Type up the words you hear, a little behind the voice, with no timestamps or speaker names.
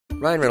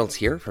Ryan Reynolds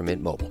here from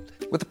Mint Mobile.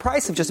 With the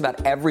price of just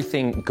about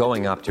everything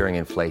going up during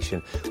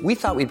inflation, we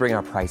thought we'd bring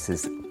our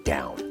prices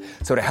down.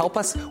 So to help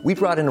us, we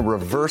brought in a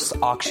reverse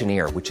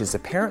auctioneer, which is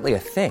apparently a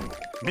thing.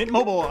 Mint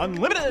Mobile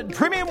Unlimited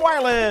Premium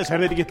Wireless. How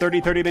to get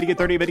 30, 30, bit to get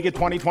 30, bit to get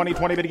 20, 20,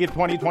 20, bit to get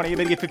 20, 20,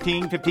 bit to get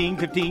 15, 15,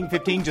 15,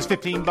 15, just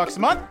 $15 a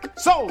month?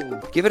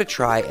 Sold! Give it a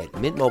try at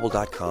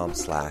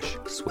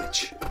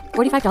mintmobile.com/switch.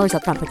 $45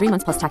 up front for 3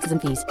 months plus taxes and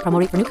fees. Promo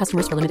rate for new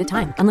customers for limited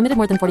time. Unlimited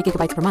more than 40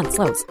 gigabytes per month.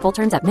 Slows full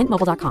terms at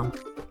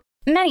mintmobile.com.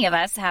 Many of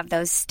us have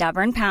those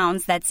stubborn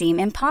pounds that seem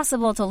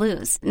impossible to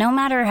lose, no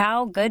matter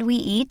how good we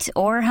eat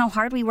or how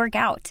hard we work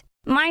out.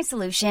 My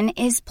solution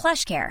is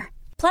PlushCare.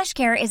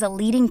 PlushCare is a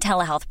leading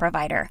telehealth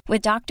provider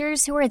with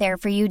doctors who are there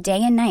for you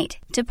day and night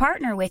to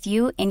partner with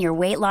you in your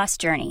weight loss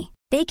journey.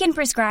 They can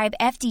prescribe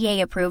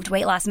FDA-approved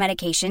weight loss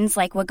medications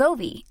like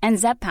Wegovy and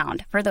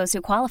Zepbound for those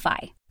who qualify.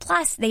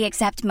 Plus, they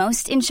accept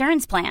most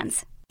insurance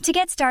plans. To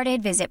get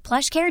started, visit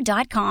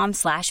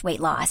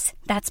plushcare.com/weightloss.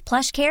 That's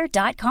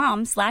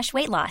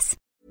plushcare.com/weightloss.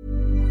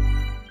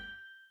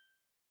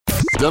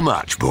 The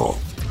Match Ball.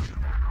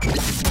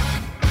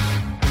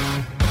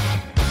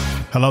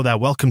 Hello there,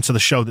 welcome to the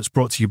show that's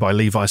brought to you by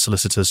Levi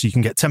Solicitors. You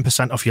can get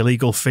 10% off your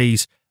legal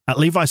fees at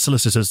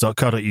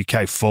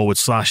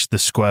levisolicitors.co.uk/the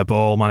square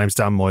ball. My name's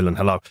Dan Moylan.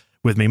 Hello.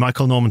 With me,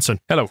 Michael Normanson.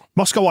 Hello.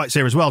 Moscow White's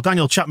here as well.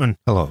 Daniel Chapman.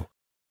 Hello.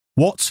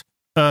 What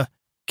a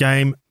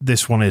game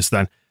this one is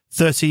then.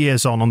 30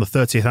 years on the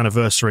 30th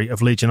anniversary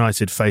of Leeds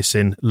United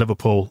facing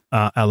Liverpool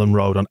at Ellen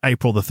Road on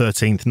April the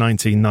 13th,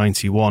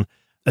 1991.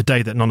 A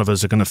day that none of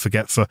us are going to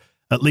forget for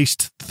at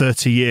least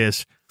 30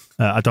 years.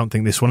 I don't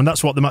think this one. And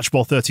that's what the Match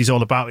Ball 30 is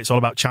all about. It's all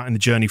about charting the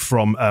journey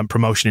from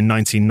promotion in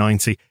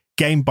 1990,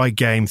 game by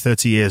game,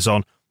 30 years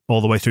on, all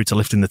the way through to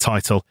lifting the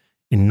title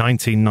in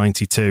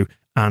 1992.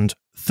 And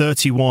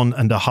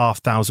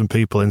 31,500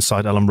 people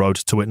inside Ellen Road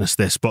to witness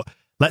this. But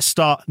let's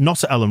start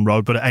not at Ellen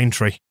Road, but at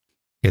Aintree.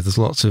 Yeah, there's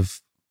lots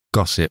of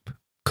gossip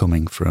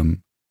coming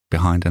from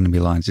behind enemy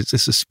lines. Is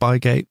this a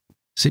Spygate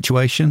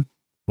situation?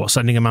 What,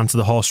 sending a man to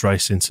the horse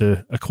racing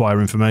to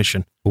acquire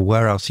information? Well,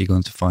 where else are you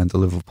going to find the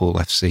Liverpool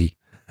FC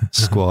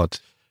squad?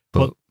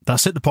 But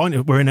that's it, the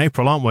point. We're in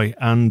April, aren't we?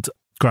 And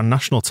Grand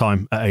National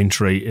time at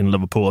Aintree in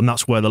Liverpool, and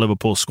that's where the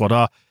Liverpool squad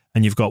are.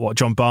 And you've got,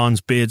 John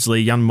Barnes,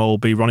 Beardsley, Jan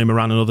Molby, Ronnie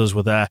Moran and others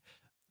were there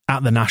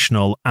at the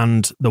National,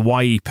 and the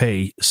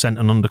YEP sent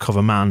an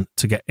undercover man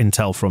to get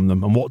intel from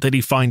them. And what did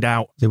he find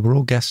out? They were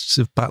all guests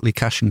of Batley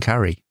Cash and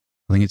Carry.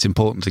 I think it's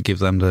important to give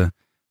them the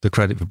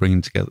credit for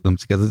bringing them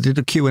together. They did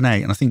a Q&A,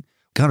 and I think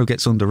kind of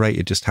gets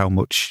underrated just how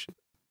much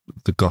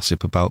the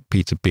gossip about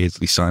Peter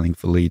Beardsley signing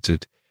for Leeds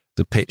had,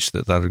 the pitch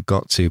that had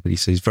got to. But he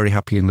says he's very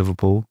happy in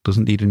Liverpool,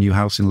 doesn't need a new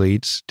house in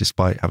Leeds,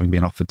 despite having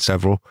been offered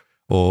several,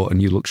 or a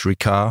new luxury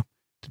car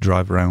to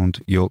drive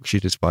around Yorkshire,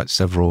 despite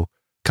several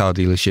car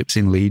dealerships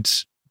in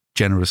Leeds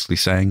generously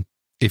saying,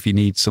 if you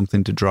need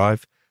something to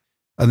drive.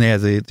 And yeah,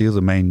 the other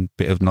main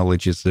bit of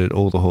knowledge is that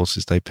all the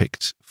horses they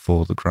picked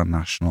for the Grand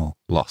National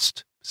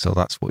lost. So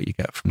that's what you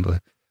get from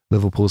the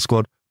Liverpool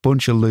squad.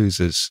 Bunch of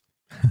losers.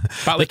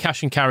 Batley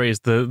Cash and Carry is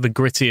the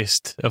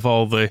grittiest of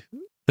all the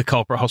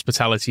corporate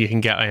hospitality you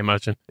can get, I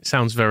imagine. It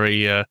sounds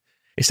very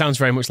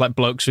much like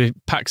blokes with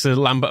packs of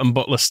Lambert and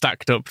Butler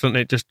stacked up, doesn't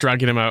it? Just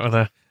dragging them out of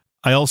there.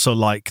 I also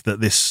like that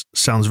this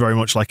sounds very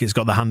much like it's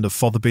got the hand of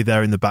Fotherby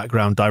there in the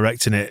background,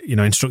 directing it,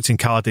 instructing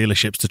car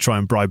dealerships to try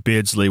and bribe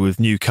Beardsley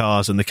with new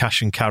cars, and the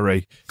Cash and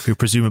Carry, who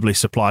presumably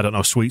supply, I don't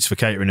know, sweets for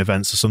catering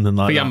events or something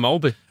like that. Jan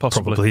Molby,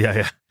 possibly. Probably,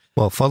 yeah.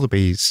 Well,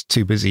 Fotherby's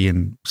too busy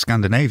in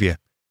Scandinavia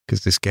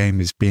because this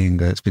game is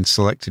it's been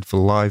selected for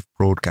live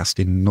broadcast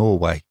in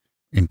Norway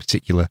in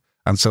particular.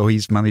 And so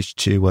he's managed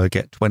to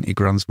get 20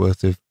 grand's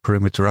worth of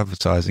perimeter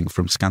advertising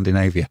from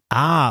Scandinavia.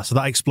 Ah, so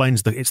that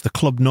explains it's the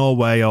Club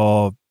Norway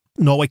or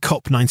Norway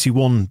Cup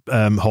 91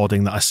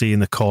 hoarding that I see in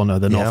the corner,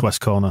 the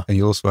northwest corner. And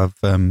you also have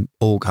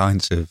all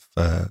kinds of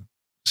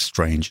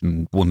strange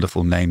and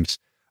wonderful names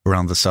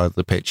around the side of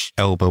the pitch,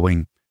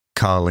 elbowing,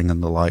 Carling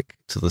and the like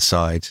to the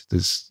side.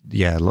 There's,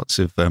 lots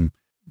of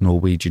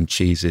Norwegian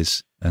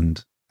cheeses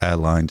and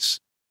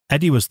airlines.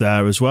 Eddie was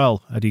there as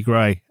well, Eddie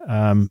Gray.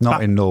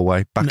 Not in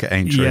Norway, back at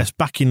Aintree. Yes,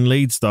 back in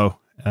Leeds, though.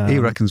 He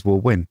reckons we'll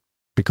win.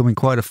 Becoming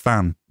quite a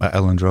fan at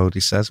Ellen Road, he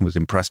says, and was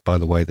impressed by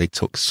the way they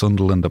took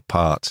Sunderland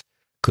apart.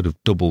 Could have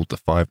doubled the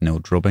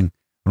 5-0 drubbing.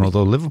 And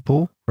although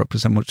Liverpool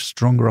represent much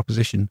stronger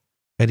opposition,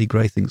 Eddie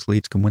Gray thinks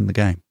Leeds can win the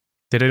game.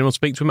 Did anyone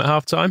speak to him at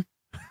half-time?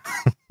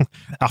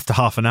 After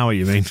half an hour,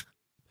 you mean?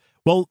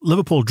 Well,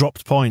 Liverpool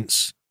dropped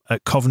points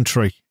at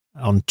Coventry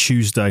on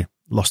Tuesday,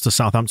 lost to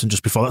Southampton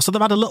just before that. So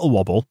they've had a little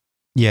wobble.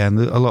 Yeah, and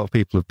a lot of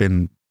people have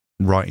been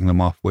writing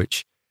them off,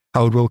 which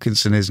Howard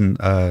Wilkinson isn't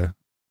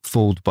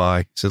fooled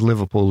by. He says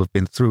Liverpool have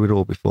been through it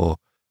all before.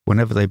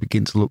 Whenever they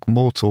begin to look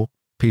mortal,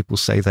 people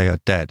say they are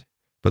dead,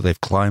 but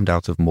they've climbed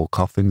out of more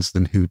coffins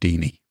than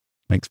Houdini.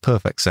 Makes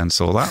perfect sense,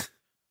 all that.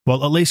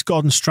 Well, at least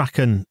Gordon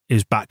Strachan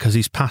is back because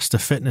he's passed a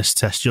fitness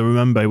test. You'll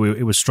remember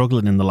he was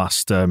struggling in the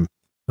last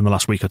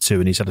week or two,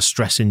 and he's had a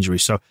stress injury.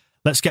 So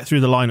let's get through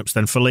the lineups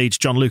then. For Leeds,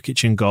 John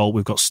Lukic in goal.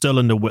 We've got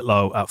Sterling and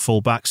Whitlow at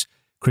full-backs,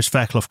 Chris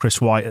Fairclough,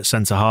 Chris White at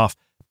centre-half,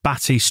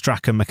 Batty,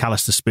 Strachan,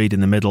 McAllister, Speed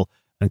in the middle,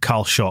 and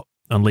Carl Schott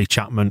and Lee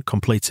Chapman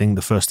completing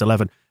the first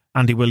 11.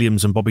 Andy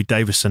Williams and Bobby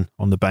Davison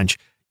on the bench.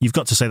 You've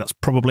got to say that's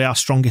probably our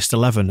strongest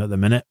 11 at the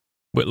minute.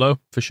 Whitlow,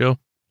 for sure.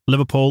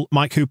 Liverpool,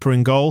 Mike Hooper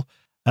in goal,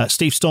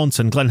 Steve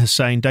Staunton, Glenn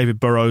Hussein, David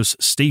Burrows,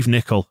 Steve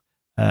Nicol,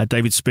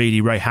 David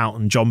Speedy, Ray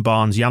Houghton, John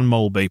Barnes, Jan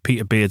Molby,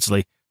 Peter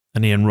Beardsley,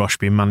 and Ian Rush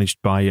being managed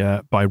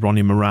by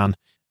Ronnie Moran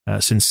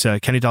since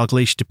Kenny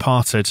Dalglish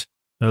departed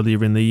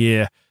earlier in the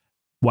year.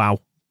 Wow,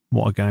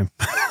 what a game.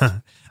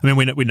 I mean,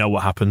 we know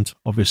what happened,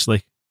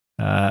 obviously.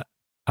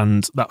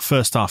 And that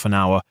first half an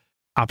hour,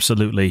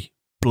 absolutely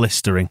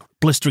blistering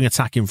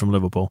attacking from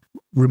Liverpool.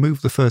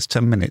 Remove the first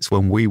 10 minutes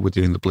when we were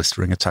doing the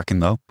blistering attacking,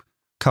 though.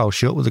 Carl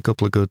Schott with a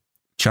couple of good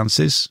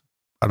chances,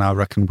 and I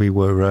reckon we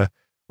were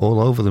all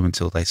over them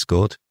until they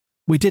scored.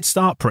 We did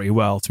start pretty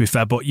well, to be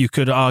fair, but you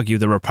could argue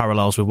there are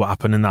parallels with what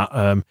happened in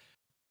that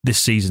this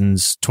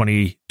season's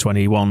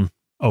 2021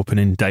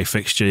 opening day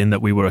fixture, in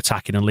that we were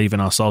attacking and leaving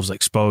ourselves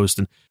exposed.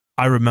 And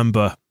I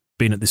remember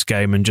being at this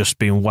game and just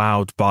being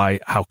wowed by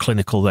how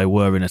clinical they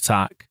were in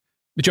attack.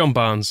 John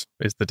Barnes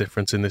is the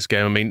difference in this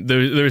game. I mean,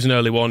 there is an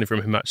early warning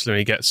from him, actually,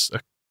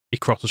 when he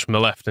crosses from the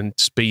left, and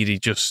Speedy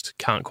just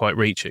can't quite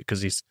reach it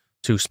because he's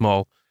too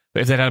small.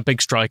 But if they'd had a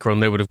big striker on,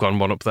 they would have gone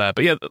one up there.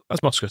 But yeah,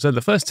 as Moscow said,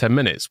 the first 10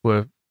 minutes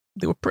were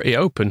pretty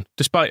open,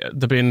 despite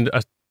there being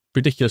a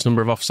ridiculous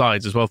number of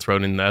offsides as well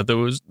thrown in there. There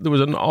was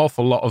an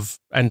awful lot of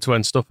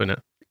end-to-end stuff in it.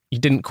 You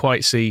didn't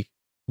quite see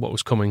what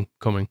was coming.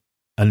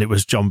 And it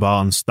was John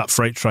Barnes. That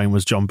freight train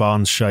was John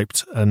Barnes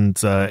shaped, and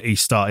he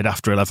started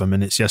after 11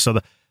 minutes. Yeah, so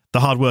the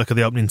hard work of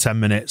the opening 10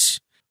 minutes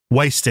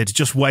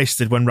just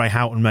wasted when Ray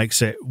Houghton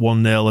makes it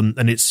 1-0,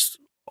 and it's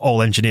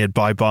all engineered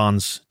by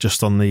Barnes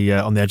just on the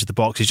edge of the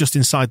box. He's just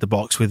inside the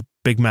box with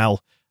Big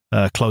Mel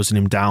closing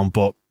him down,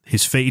 but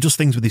his feet, he does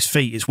things with his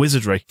feet. It's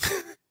wizardry.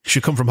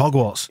 Should come from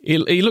Hogwarts.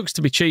 He looks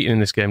to be cheating in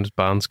this game, does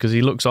Barnes, because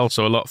he looks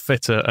also a lot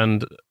fitter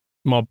and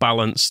more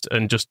balanced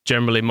and just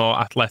generally more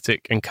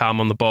athletic and calm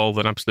on the ball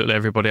than absolutely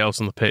everybody else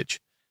on the pitch.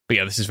 But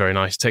yeah, this is very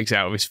nice. Takes it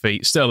out of his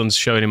feet. Sterling's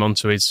showing him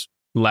onto his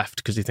left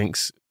because he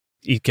thinks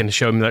he can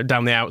show him that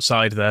down the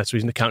outside there, so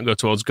he can't go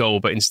towards goal,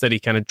 but instead he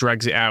kind of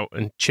drags it out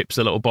and chips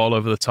a little ball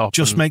over the top.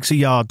 Just makes a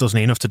yard, doesn't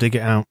he? Enough to dig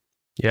it out.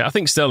 Yeah, I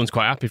think Sterling's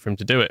quite happy for him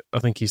to do it. I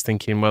think he's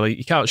thinking, well,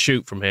 he can't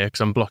shoot from here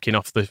because I'm blocking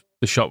off the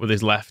shot with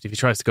his left. If he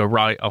tries to go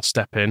right, I'll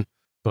step in.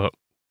 But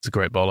it's a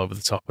great ball over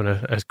the top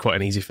and quite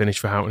an easy finish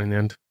for Houghton in the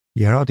end.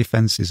 Yeah, our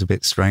defence is a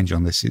bit strange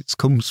on this. It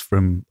comes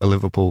from a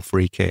Liverpool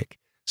free kick,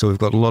 so we've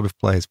got a lot of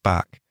players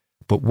back.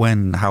 But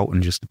when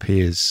Houghton just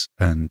appears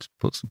and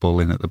puts the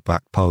ball in at the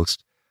back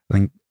post, I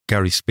think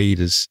Gary Speed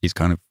is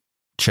kind of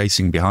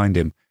chasing behind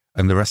him,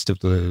 and the rest of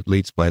the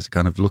Leeds players are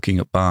kind of looking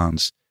at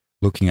Barnes,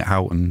 looking at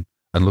Houghton,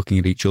 and looking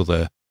at each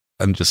other,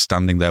 and just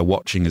standing there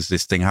watching as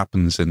this thing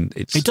happens. And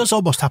it does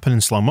almost happen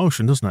in slow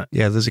motion, doesn't it?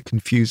 Yeah, there's a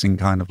confusing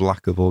kind of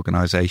lack of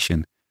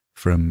organisation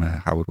from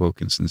Howard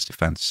Wilkinson's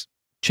defence.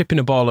 Chipping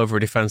a ball over a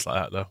defence like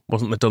that, though,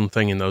 wasn't the done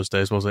thing in those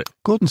days, was it?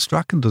 Gordon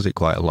Strachan does it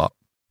quite a lot,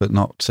 but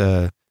not.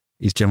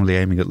 He's generally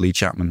aiming at Lee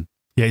Chapman.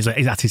 Yeah, he's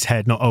at his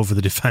head, not over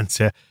the defence.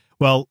 Yeah.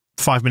 Well,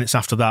 5 minutes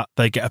after that,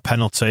 they get a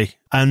penalty,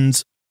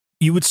 and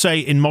you would say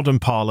in modern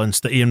parlance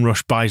that Ian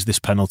Rush buys this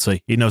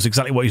penalty. He knows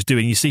exactly what he's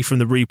doing. You see from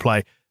the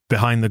replay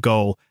behind the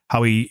goal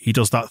how he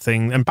does that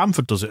thing, and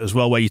Bamford does it as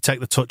well, where you take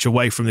the touch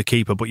away from the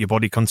keeper, but your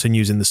body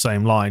continues in the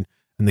same line,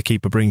 and the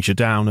keeper brings you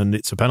down, and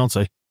it's a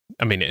penalty.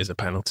 I mean, it is a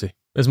penalty.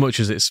 As much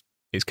as it's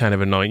kind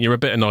of annoying. You're a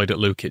bit annoyed at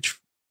Lukic,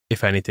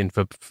 if anything,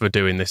 for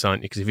doing this,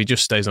 aren't you? Because if he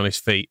just stays on his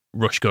feet,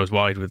 Rush goes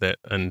wide with it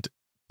and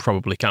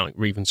probably can't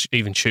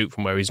even shoot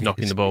from where he's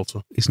knocking the ball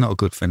to. He's not a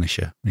good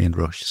finisher, Ian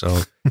Rush,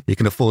 so you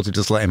can afford to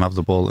just let him have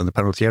the ball in the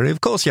penalty area.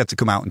 Of course, you had to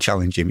come out and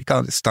challenge him. You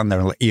can't just stand there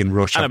and let Ian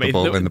Rush have the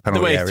ball in the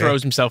penalty area. The way he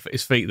throws himself at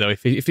his feet, though,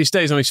 if he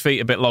stays on his feet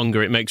a bit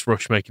longer, it makes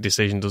Rush make a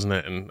decision, doesn't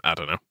it? And I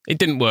don't know. It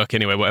didn't work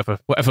anyway, whatever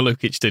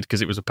Lukic did,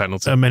 because it was a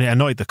penalty. I mean, it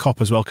annoyed the cop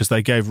as well, because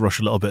they gave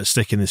Rush a little bit of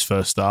stick in this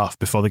first half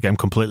before the game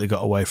completely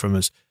got away from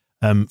us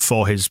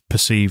for his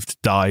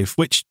perceived dive,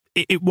 which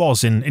it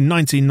was in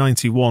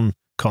 1991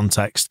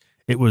 context.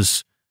 It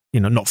was,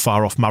 not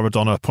far off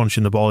Maradona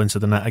punching the ball into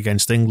the net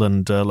against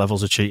England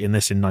levels of cheating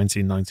this in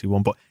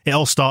 1991. But it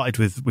all started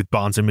with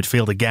Barnes in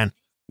midfield again.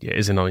 Yeah, it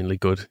is annoyingly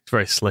good. It's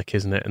very slick,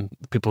 isn't it? And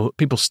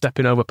people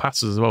stepping over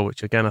passes as well,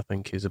 which again I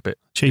think is a bit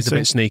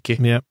sneaky.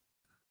 Yeah.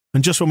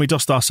 And just when we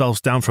dust ourselves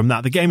down from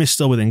that, the game is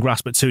still within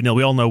grasp at 2-0.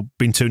 We all know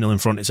being 2-0 in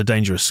front, it's a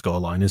dangerous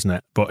scoreline, isn't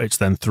it? But it's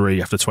then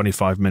 3 after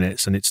 25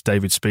 minutes, and it's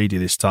David Speedy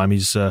this time.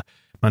 He's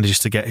manages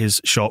to get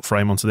his short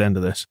frame onto the end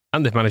of this.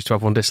 And they've managed to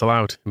have one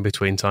disallowed in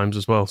between times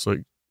as well. So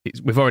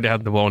we've already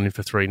had the warning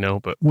for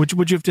 3-0. But would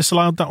you have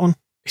disallowed that one?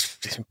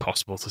 It's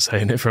impossible to say,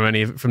 isn't it?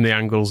 From the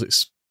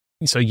angles,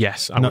 so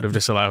yes, I would have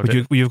disallowed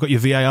it. You've got your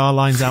VAR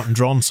lines out and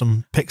drawn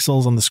some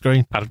pixels on the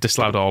screen. I'd have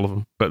disallowed all of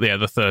them. But yeah,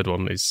 the third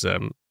one is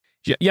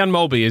Jan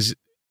Molby is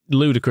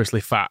ludicrously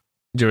fat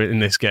in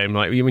this game.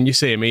 Like when you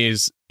see him, he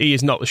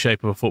is not the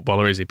shape of a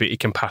footballer, is he? But he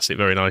can pass it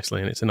very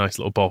nicely, and it's a nice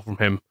little ball from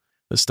him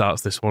that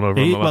starts this one over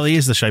on the left. Well, he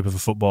is the shape of a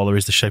footballer.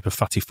 He's the shape of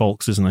Fatty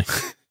Folks, isn't he?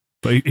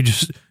 But he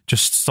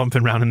just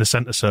stomping around in the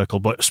centre circle,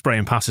 but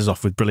spraying passes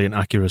off with brilliant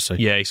accuracy.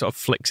 Yeah, he sort of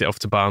flicks it off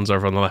to Barnes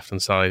over on the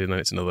left-hand side, and then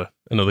it's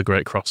another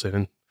great crossing.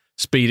 And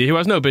Speedy, who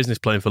has no business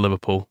playing for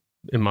Liverpool,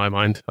 in my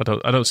mind. I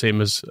don't see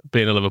him as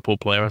being a Liverpool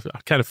player. I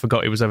kind of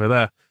forgot he was ever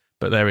there,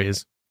 but there he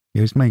is.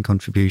 Yeah, his main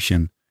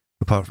contribution,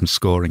 apart from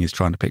scoring, is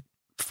trying to pick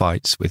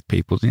fights with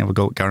people. Didn't he have a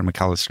go at Gary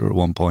McAllister at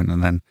one point,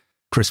 and then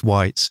Chris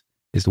White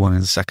is the one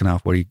in the second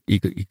half where he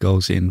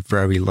goes in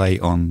very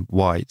late on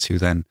White, who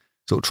then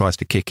sort of tries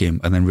to kick him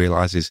and then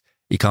realises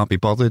he can't be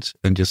bothered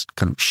and just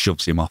kind of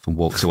shoves him off and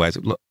walks away.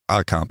 Look,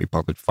 I can't be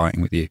bothered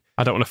fighting with you.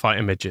 I don't want to fight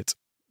a midget.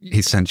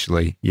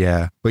 Essentially,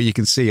 yeah. But you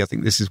can see, I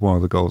think this is one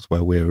of the goals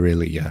where we're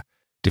really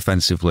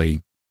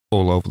defensively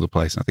all over the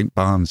place. And I think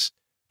Barnes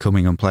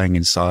coming and playing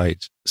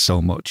inside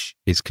so much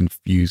is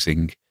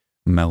confusing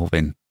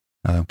Melvin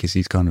because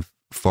he's kind of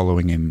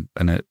following him.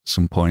 And at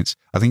some points,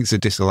 I think it's a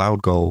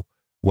disallowed goal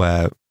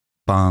where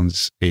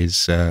Barnes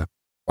is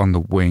on the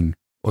wing.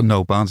 Oh,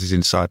 no, Barnes is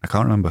inside. I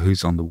can't remember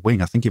who's on the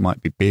wing. I think it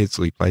might be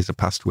Beardsley plays a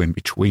pass to him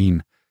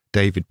between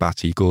David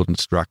Batty, Gordon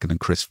Strachan and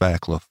Chris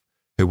Fairclough,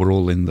 who were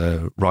all in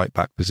the right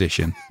back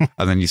position.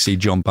 And then you see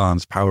John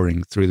Barnes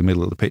powering through the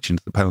middle of the pitch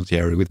into the penalty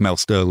area with Mel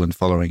Sterland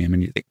following him.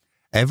 And you think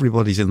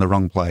everybody's in the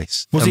wrong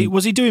place.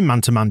 Was he doing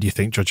man-to-man, do you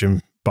think,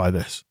 judging by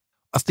this?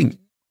 I think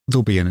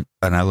there'll be an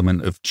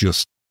element of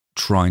just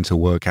trying to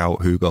work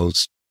out who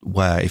goes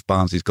where. If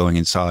Barnes is going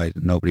inside,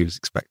 nobody was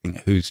expecting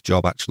it. Whose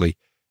job actually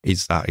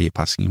is that? Are you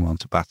passing him on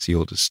to Batty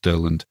or does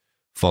Sterland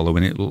follow?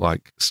 And it looked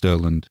like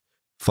Sterland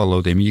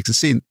followed him. You can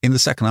see in the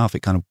second half,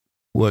 it kind of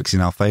works in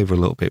our favour a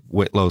little bit.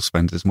 Whitlow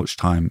spends as much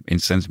time in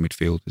centre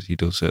midfield as he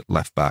does at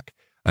left back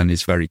and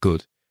is very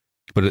good.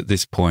 But at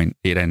this point,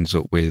 it ends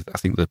up with, I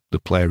think the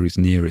player who's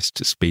nearest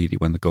to Speedy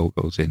when the goal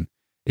goes in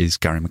is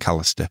Gary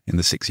McAllister in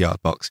the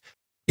 6-yard box.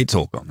 It's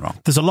all gone wrong.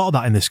 There's a lot of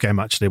that in this game,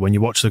 actually, when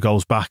you watch the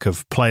goals back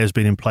of players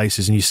being in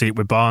places and you see it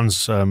with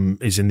Barnes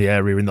is in the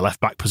area in the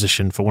left-back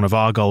position for one of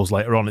our goals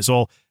later on. It's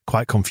all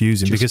quite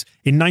confusing because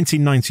in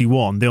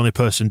 1991, the only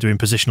person doing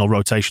positional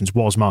rotations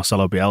was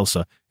Marcelo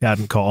Bielsa. He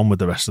hadn't caught on with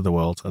the rest of the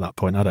world at that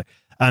point, had he?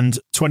 And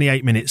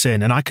 28 minutes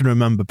in, and I can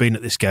remember being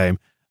at this game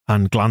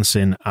and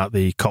glancing at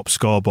the Kop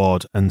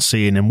scoreboard and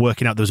seeing and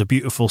working out there was a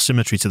beautiful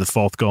symmetry to the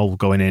fourth goal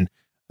going in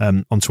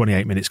on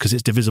 28 minutes because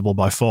it's divisible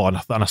by 4,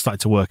 and I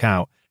started to work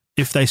out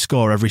if they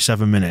score every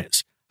 7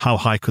 minutes, how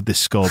high could this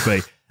score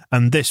be?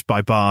 And this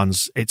by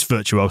Barnes, it's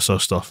virtuoso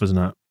stuff, isn't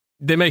it?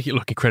 They make it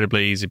look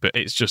incredibly easy, but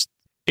it's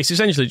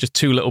essentially just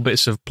two little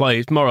bits of play.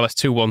 It's more or less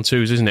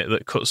 2-1-2s, isn't it,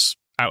 that cuts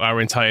out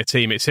our entire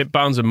team. It's hit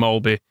Barnes and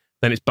Molby,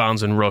 then it's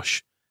Barnes and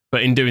Rush.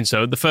 But in doing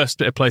so, the first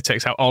bit of play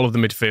takes out all of the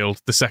midfield,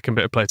 the second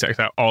bit of play takes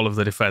out all of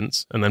the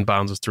defence, and then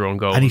Barnes is through on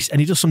goal. And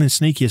he does something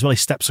sneaky as well. He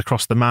steps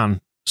across the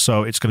man,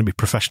 so it's going to be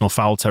professional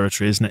foul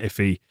territory, isn't it, if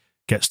he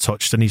gets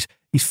touched, and he's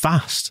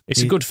fast.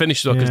 It's a good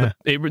finish though, because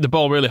the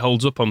ball really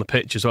holds up on the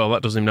pitch as well.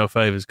 That does him no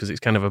favours because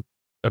it's kind of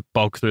a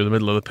bog through the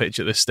middle of the pitch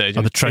at this stage.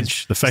 Oh, the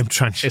trench, the famed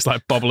trench. It's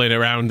like bobbling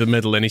around the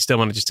middle, and he still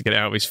manages to get it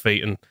out of his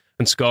feet and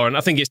score. And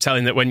I think it's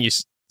telling that when you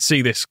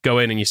see this go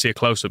in and you see a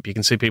close-up, you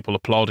can see people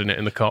applauding it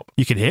in the Kop.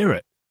 You can hear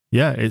it.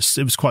 Yeah, it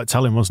was quite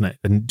telling, wasn't it?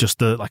 And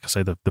just like I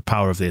say, the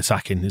power of the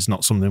attacking is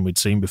not something we'd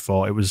seen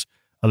before. It was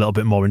a little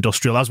bit more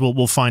industrial, as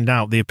we'll find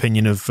out the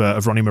opinion of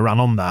Ronnie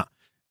Moran on that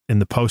in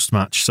the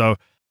post-match. So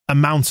a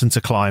mountain to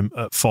climb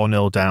at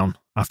 4-0 down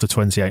after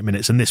 28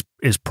 minutes, and this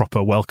is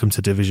proper welcome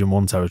to Division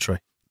 1 territory.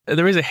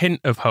 There is a hint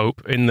of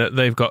hope in that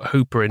they've got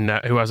Hooper in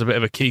net, who has a bit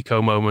of a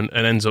Kiko moment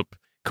and ends up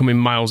coming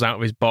miles out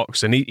of his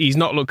box, and he's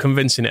not looked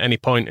convincing at any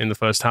point in the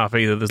first half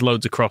either. There's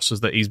loads of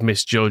crosses that he's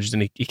misjudged,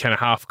 and he kind of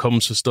half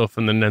comes for stuff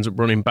and then ends up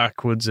running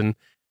backwards, and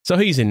so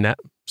he's in net.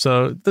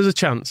 So there's a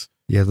chance.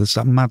 Yeah, there's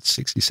that mad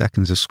 60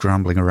 seconds of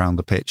scrambling around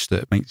the pitch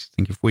that makes you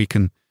think if we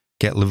can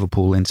get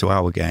Liverpool into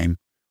our game,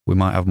 we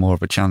might have more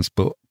of a chance.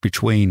 But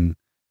between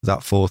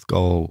that fourth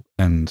goal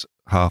and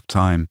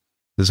half-time,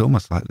 there's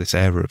almost like this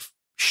air of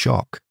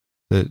shock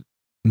that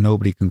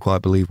nobody can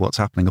quite believe what's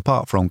happening,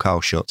 apart from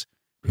Carl Schutt,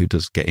 who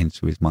does get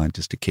into his mind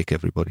just to kick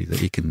everybody that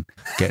he can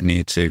get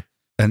near to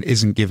and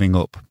isn't giving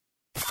up.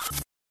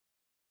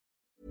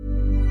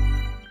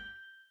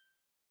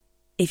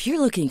 If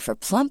you're looking for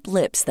plump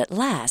lips that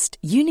last,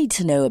 you need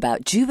to know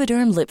about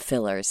Juvederm lip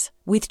fillers.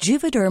 With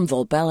Juvederm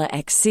Volbella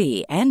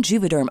XC and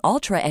Juvederm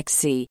Ultra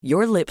XC,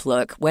 your lip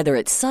look, whether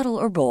it's subtle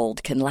or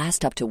bold, can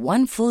last up to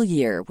 1 full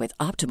year with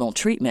optimal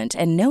treatment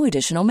and no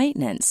additional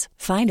maintenance.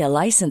 Find a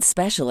licensed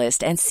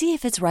specialist and see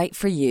if it's right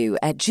for you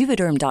at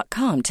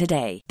Juvederm.com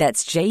today.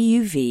 That's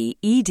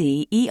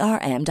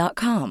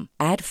JUVEDERM.com.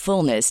 Add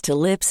fullness to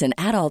lips in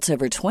adults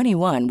over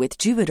 21 with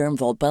Juvederm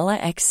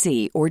Volbella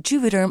XC or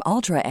Juvederm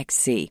Ultra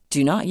XC.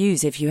 Do not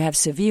use if you have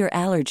severe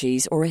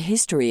allergies or a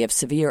history of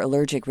severe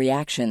allergic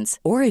reactions,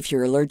 or if you're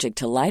you're allergic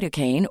to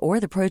lidocaine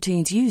or the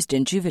proteins used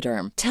in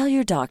Juvederm. Tell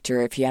your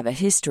doctor if you have a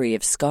history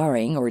of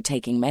scarring or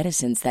taking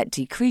medicines that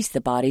decrease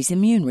the body's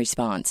immune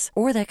response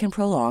or that can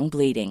prolong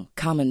bleeding.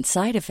 Common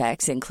side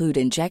effects include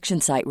injection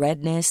site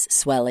redness,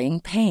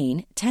 swelling,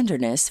 pain,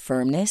 tenderness,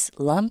 firmness,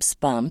 lumps,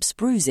 bumps,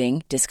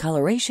 bruising,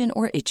 discoloration,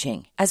 or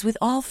itching. As with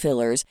all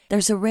fillers,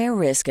 there's a rare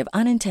risk of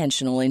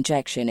unintentional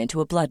injection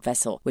into a blood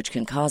vessel, which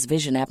can cause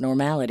vision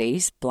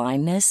abnormalities,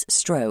 blindness,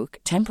 stroke,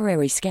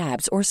 temporary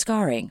scabs, or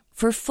scarring.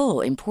 For full,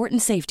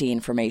 important safety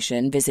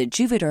information, visit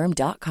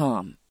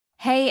Juvederm.com.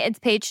 Hey, it's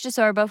Paige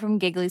DeSorbo from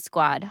Giggly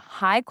Squad.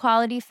 High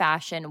quality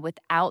fashion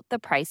without the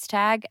price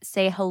tag.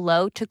 Say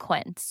hello to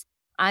Quince.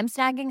 I'm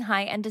snagging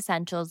high-end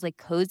essentials like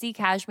cozy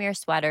cashmere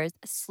sweaters,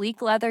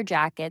 sleek leather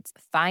jackets,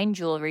 fine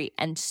jewelry,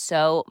 and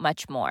so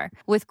much more.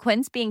 With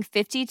Quince being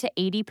 50 to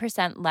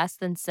 80% less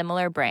than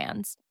similar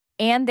brands.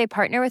 And they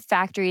partner with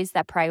factories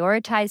that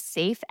prioritize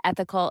safe,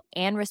 ethical,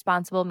 and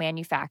responsible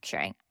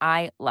manufacturing.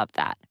 I love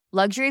that.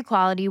 Luxury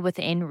quality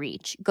within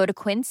reach. Go to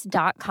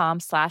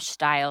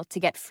quince.com/style to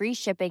get free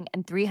shipping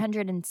and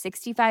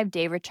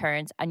 365-day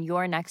returns on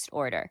your next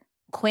order.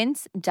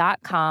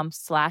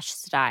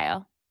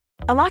 Quince.com/style.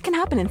 A lot can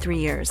happen in 3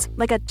 years,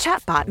 like a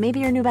chatbot may be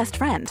your new best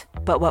friend.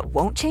 But what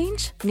won't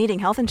change? Needing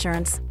health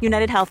insurance.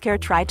 United Healthcare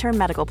Tri-Term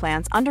Medical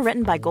Plans,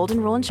 underwritten by Golden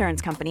Rule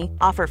Insurance Company,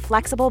 offer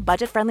flexible,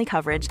 budget-friendly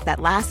coverage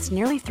that lasts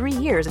nearly 3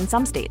 years in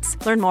some states.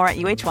 Learn more at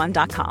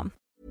uh1.com.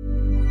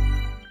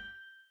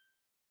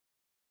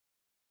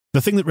 The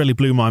thing that really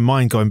blew my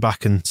mind going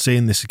back and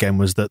seeing this again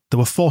was that there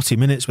were 40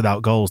 minutes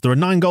without goals. There were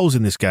 9 goals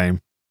in this game.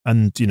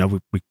 And, you know,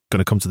 we're going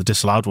to come to the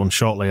disallowed one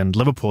shortly, and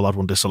Liverpool had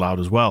one disallowed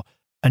as well.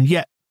 And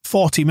yet,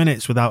 40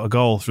 minutes without a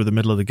goal through the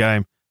middle of the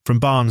game, from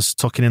Barnes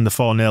tucking in the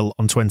 4-0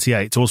 on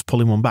 28 to us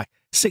pulling one back.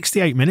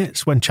 68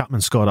 minutes when Chapman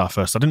scored our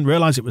first. I didn't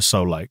realise it was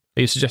so late.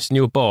 Are you suggesting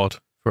you were bored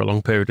for a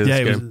long period of this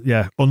game?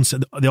 The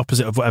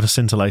opposite of whatever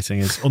scintillating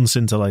is,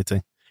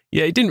 unscintillating.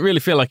 Yeah, it didn't really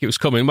feel like it was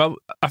coming. Well,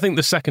 I think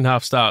the second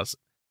half starts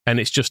and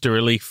it's just a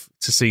relief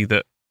to see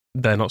that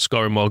they're not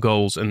scoring more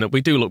goals and that we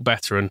do look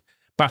better, and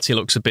Batty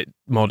looks a bit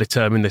more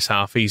determined this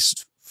half. He's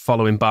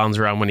following Barnes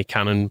around when he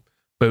can and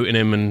booting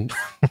him, and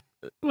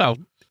well,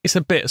 it's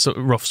a bit sort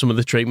of rough, some of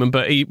the treatment,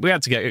 but we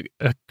had to get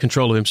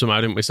control of him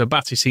somehow, didn't we? So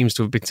Batty seems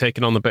to have been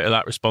taking on a bit of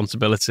that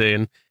responsibility,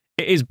 and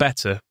it is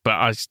better, but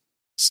I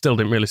still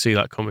didn't really see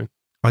that coming.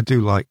 I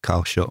do like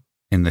Carl Schutt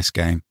in this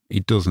game.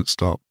 He doesn't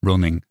stop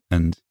running,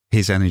 and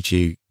his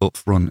energy up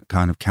front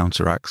kind of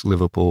counteracts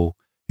Liverpool,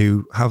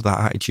 who have that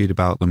attitude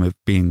about them of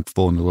being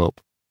 4-0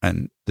 up,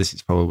 and this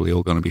is probably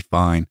all going to be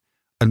fine.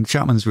 And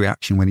Chapman's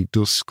reaction when he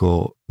does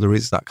score, there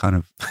is that kind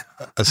of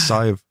a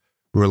sigh of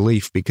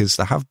relief, because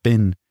there have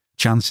been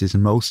chances,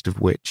 most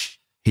of which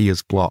he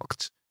has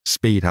blocked.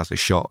 Speed has a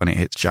shot and it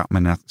hits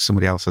Chapman.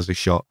 Somebody else has a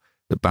shot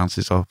that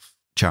bounces off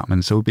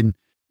Chapman. So we've been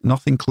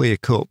nothing clear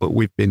cut, but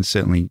we've been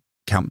certainly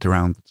camped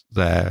around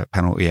their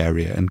penalty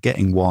area and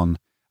getting one.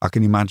 I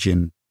can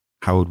imagine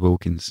Howard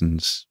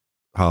Wilkinson's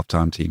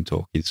halftime team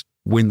talk is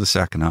win the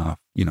second half,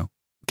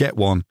 get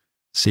one,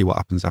 see what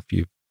happens after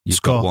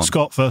you've got one.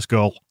 Scott first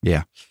goal.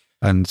 Yeah.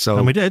 And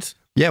we did.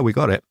 Yeah, we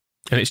got it.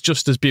 And it's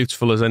just as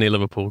beautiful as any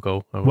Liverpool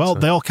goal, I would say.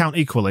 They all count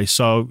equally,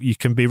 so you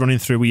can be running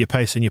through with your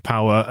pace and your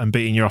power and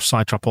beating your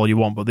offside trap all you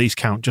want, but these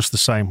count just the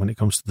same when it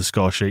comes to the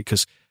score sheet,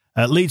 because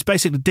Leeds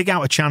basically dig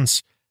out a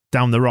chance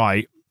down the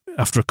right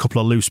after a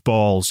couple of loose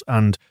balls,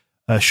 and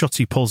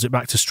Shutty pulls it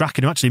back to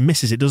Strachan, who actually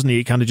misses it, doesn't he?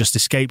 It kind of just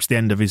escapes the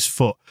end of his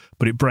foot,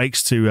 but it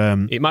breaks to...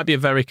 it might be a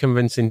very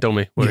convincing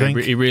dummy, where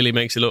he really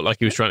makes it look like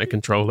he was trying to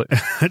control it.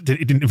 He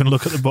didn't even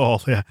look at the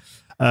ball, yeah.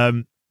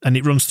 And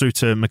it runs through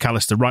to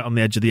McAllister right on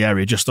the edge of the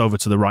area, just over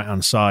to the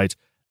right-hand side,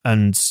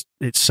 and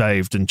it's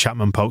saved, and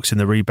Chapman pokes in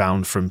the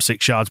rebound from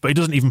 6 yards, but he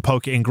doesn't even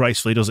poke it in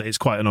gracefully, does it? It's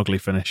quite an ugly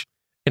finish.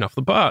 Off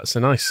the bar, it's a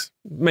nice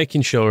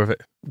making sure of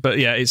it. But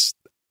yeah, is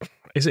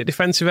it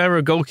defensive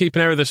error, goalkeeping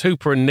error? There's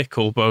Hooper and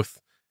Nicol both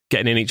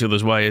getting in each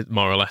other's way,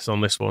 more or less,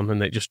 on this one,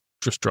 and it just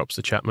drops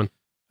to Chapman.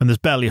 And there's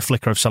barely a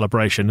flicker of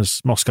celebration.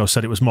 As Moscow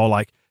said, it was more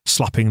like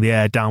slapping the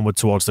air downward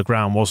towards the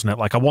ground, wasn't it?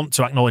 Like, I want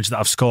to acknowledge that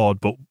I've scored,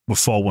 but we're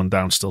 4-1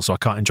 down still, so I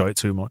can't enjoy it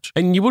too much.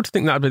 And you would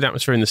think that would be the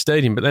atmosphere in the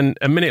stadium, but then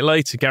a minute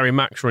later, Gary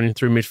Mack's running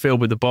through midfield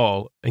with the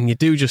ball, and you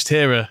do just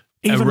hear a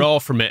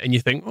roar from it, and you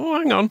think, oh,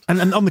 hang on.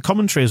 And on the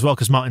commentary as well,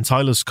 because Martin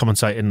Tyler's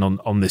commentating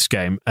on this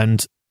game,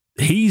 and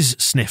he's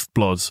sniffed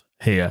blood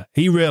here.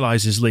 He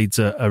realises Leeds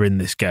are in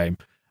this game.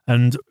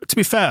 And to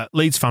be fair,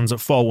 Leeds fans at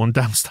 4-1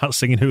 down start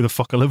singing "Who the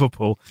fuck are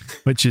Liverpool,"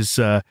 which is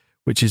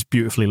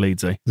beautifully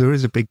Leedsy. There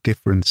is a big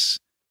difference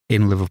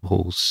in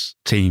Liverpool's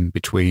team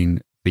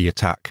between the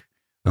attack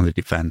and the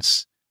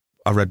defence.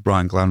 I read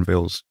Brian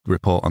Glanville's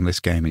report on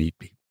this game, and he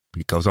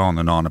goes on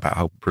and on about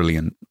how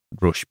brilliant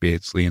Rush,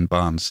 Beardsley and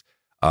Barnes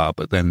are,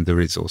 but then there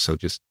is also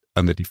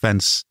and the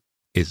defence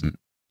isn't.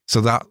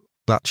 So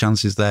that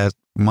chance is there.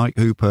 Mike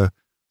Hooper,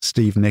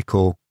 Steve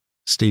Nicol,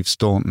 Steve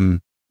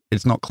Staunton,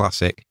 it's not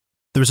classic.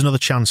 There was another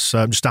chance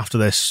just after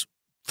this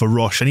for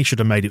Rush, and he should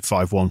have made it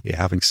 5-1. Yeah,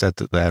 having said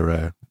that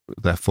their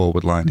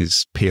forward line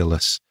is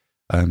peerless.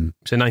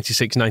 So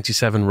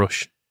 96-97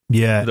 Rush.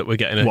 that we're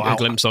getting a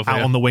glimpse of out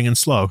here. on the wing and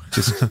slow.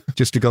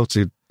 Just to go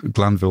to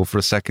Glanville for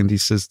a second, he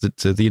says that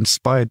the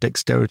inspired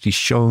dexterity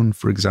shown,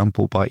 for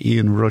example, by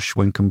Ian Rush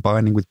when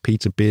combining with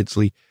Peter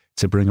Beardsley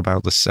to bring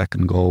about the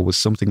second goal was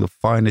something the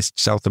finest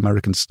South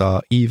American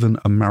star, even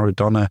a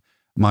Maradona,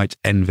 might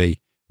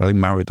envy. I think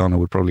Maradona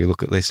would probably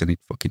look at this and he'd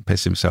fucking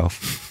piss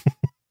himself.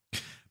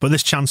 But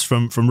this chance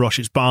from Rush,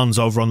 it's Barnes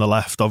over on the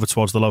left, over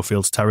towards the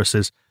Lowfields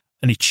terraces,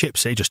 and he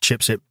just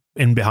chips it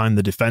in behind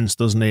the defence,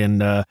 doesn't he?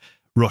 And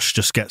Rush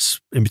just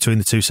gets in between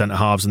the two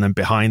centre-halves and then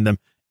behind them.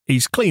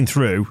 He's clean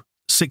through,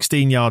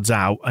 16 yards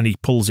out, and he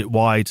pulls it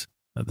wide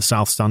at the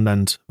south stand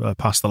end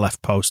past the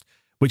left post,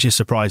 which is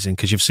surprising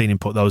because you've seen him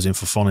put those in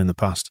for fun in the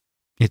past.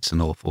 It's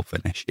an awful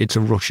finish. It's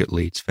a Rush at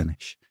Leeds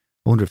finish.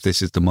 I wonder if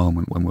this is the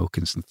moment when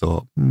Wilkinson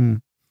thought,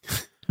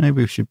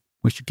 maybe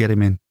we should get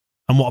him in.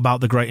 And what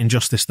about the great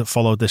injustice that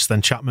followed this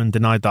then? Chapman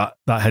denied that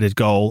headed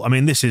goal. I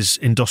mean, this is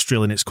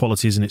industrial in its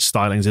qualities and its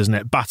stylings, isn't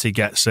it? Batty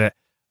gets it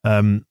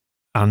and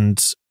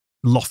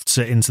lofts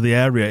it into the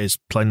area. Is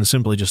plain and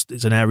simply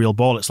it's an aerial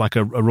ball. It's like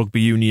a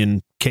rugby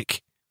union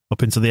kick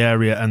up into the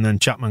area, and then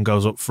Chapman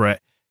goes up for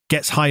it,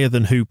 gets higher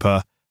than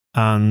Hooper,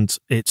 and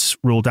it's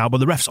ruled out. But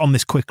the ref's on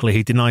this quickly.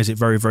 He denies it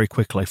very, very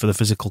quickly for the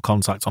physical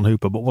contact on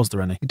Hooper, but was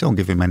there any? You don't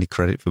give him any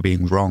credit for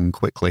being wrong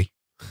quickly.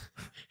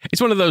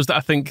 It's one of those that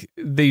I think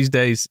these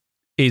days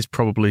is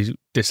probably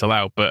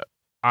disallowed, but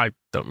I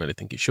don't really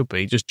think it should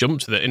be. He just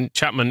jumps with it. And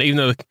Chapman, even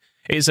though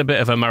it's a bit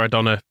of a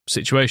Maradona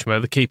situation where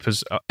the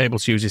keeper's able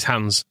to use his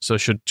hands, so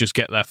should just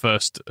get there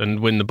first and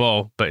win the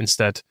ball, but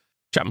instead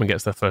Chapman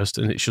gets there first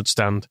and it should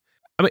stand.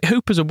 I mean,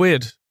 Hooper's a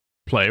weird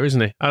player,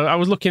 isn't he? I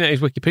was looking at his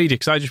Wikipedia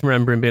because I just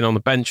remember him being on the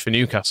bench for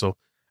Newcastle,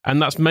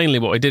 and that's mainly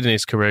what he did in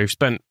his career. He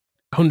spent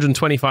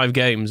 125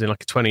 games in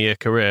like a 20-year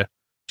career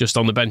just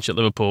on the bench at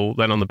Liverpool,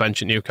 then on the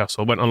bench at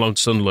Newcastle, went on loan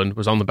to Sunderland,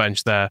 was on the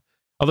bench there.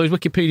 Although his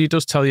Wikipedia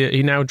does tell you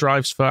he now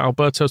drives for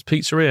Alberto's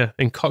Pizzeria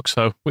in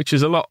Coxhoe, which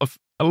is a lot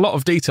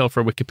of detail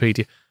for a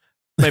Wikipedia.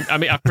 I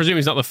mean, I presume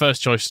he's not the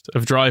first choice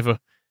of driver,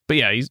 but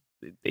yeah,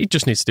 he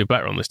just needs to do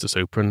better on this to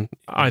Super, and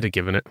I'd have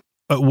given it.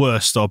 At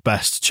worst or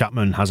best,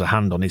 Chapman has a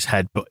hand on his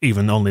head, but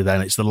even only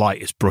then, it's the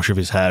lightest brush of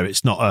his hair.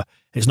 It's not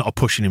a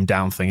pushing him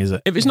down thing, is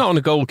it? If it's not on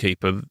a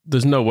goalkeeper,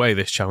 there's no way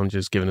this challenge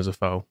is given as a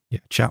foul.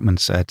 Yeah, Chapman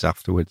said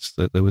afterwards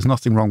that there was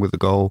nothing wrong with the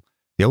goal.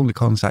 The only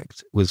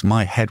contact was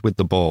my head with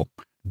the ball.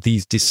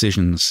 These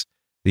decisions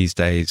these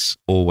days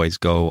always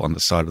go on the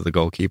side of the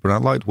goalkeeper. And I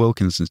liked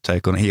Wilkinson's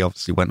take on it. He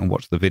obviously went and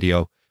watched the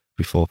video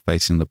before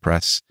facing the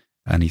press,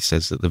 and he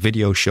says that the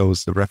video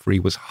shows the referee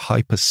was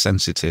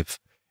hypersensitive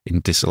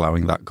in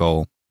disallowing that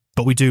goal.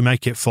 But we do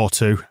make it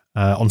 4-2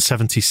 on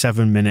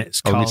 77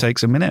 minutes. Only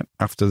takes a minute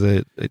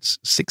after it's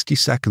 60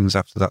 seconds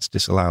after that's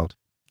disallowed.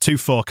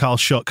 2-4, Carl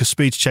Schutt, because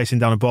Speed's chasing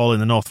down a ball in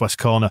the northwest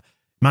corner,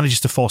 manages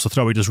to force a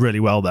throw. He does really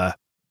well there.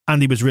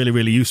 And he was really,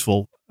 really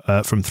useful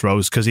from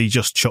throws because he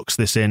just chucks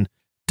this in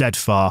dead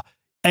far,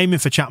 aiming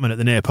for Chapman at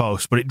the near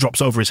post, but it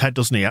drops over his head,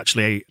 doesn't he?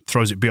 Actually,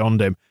 throws it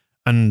beyond him,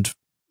 and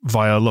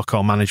via luck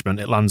or management,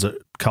 it lands at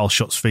Carl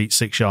Schutt's feet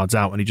 6 yards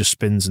out, and he just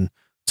spins and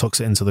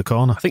tucks it into the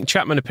corner. I think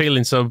Chapman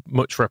appealing so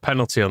much for a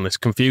penalty on this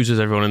confuses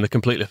everyone, and they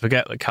completely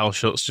forget that Carl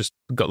Schutt's just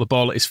got the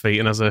ball at his feet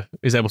and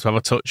is able to have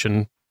a touch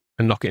and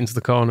knock it into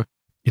the corner.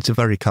 It's a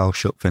very Carl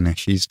Schutt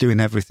finish. He's doing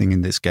everything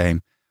in this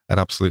game at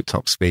absolute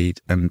top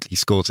speed, and he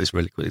scores this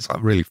really quick. It's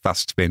like really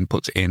fast spin,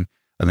 puts it in,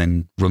 and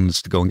then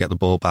runs to go and get the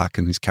ball back,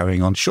 and he's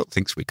carrying on. Schutt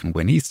thinks we can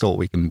win. He thought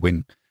we can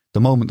win.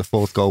 The moment the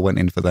fourth goal went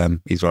in for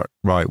them, he's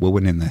right, we're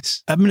winning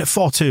this. At minute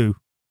 4-2,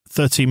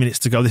 13 minutes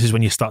to go, this is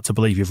when you start to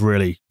believe you've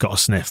really got a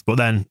sniff. But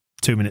then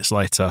 2 minutes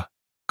later,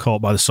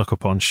 caught by the sucker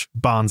punch,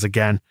 Barnes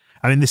again.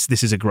 I mean, this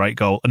is a great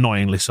goal,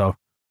 annoyingly so.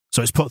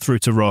 So it's put through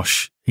to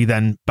Rush. He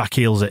then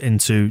backheels it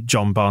into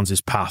John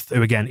Barnes's path,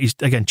 who he's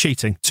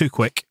cheating, too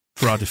quick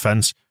for our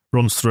defence,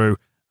 runs through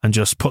and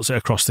just puts it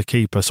across the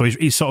keeper. So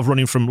he's sort of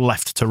running from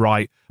left to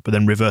right, but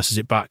then reverses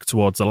it back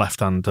towards the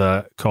left-hand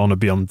corner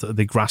beyond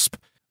the grasp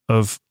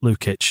of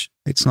Lukic.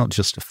 It's not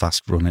just a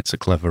fast run, it's a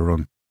clever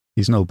run.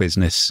 He's no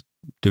business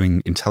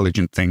doing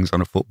intelligent things on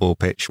a football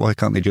pitch. Why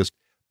can't they just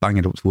bang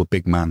it up to a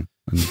big man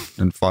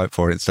and fight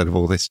for it instead of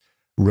all this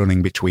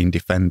running between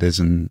defenders?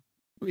 And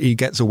he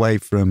gets away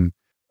from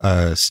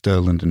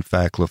Sterland and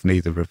Fairclough.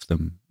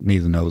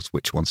 Neither knows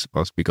which one's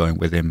supposed to be going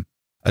with him,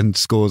 and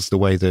scores the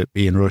way that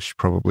Ian Rush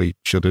probably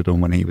should have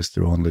done when he was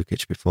through on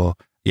Lukic before.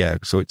 Yeah,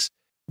 so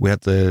we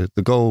had the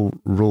goal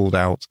ruled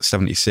out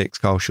 76,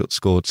 Carl Schutt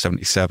scored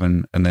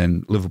 77, and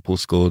then Liverpool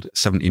scored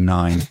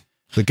 79.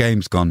 The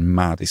game's gone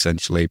mad,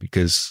 essentially,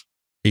 because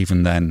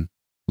even then,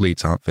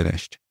 Leeds aren't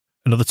finished.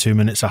 Another 2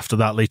 minutes after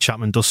that, Lee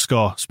Chapman does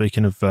score,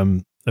 speaking of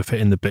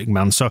hitting the big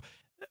man. So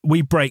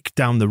we break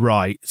down the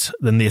right,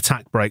 then the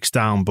attack breaks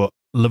down, but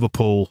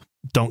Liverpool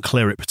don't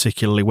clear it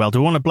particularly well. Do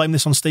we want to blame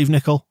this on Steve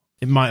Nicol?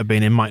 It might have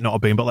been, it might not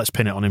have been, but let's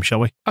pin it on him, shall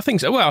we? I think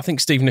so. Well, I think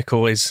Steve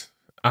Nicol is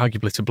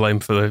arguably to blame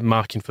for the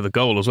marking for the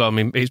goal as well. I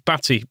mean, it's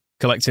Batty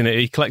collecting it.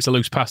 He collects a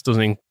loose pass,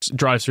 doesn't he?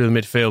 Drives through the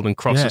midfield and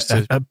crosses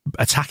to...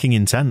 attacking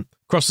intent.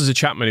 Crosses to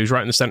Chapman, who's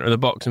right in the centre of the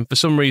box. And for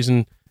some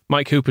reason,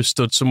 Mike Hooper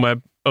stood somewhere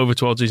over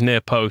towards his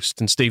near post,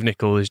 and Steve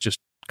Nicol is just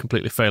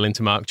completely failing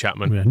to mark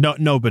Chapman. Yeah,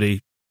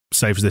 nobody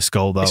saves this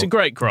goal, though. It's a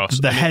great cross.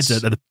 The header,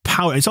 the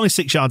power, it's only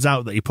 6 yards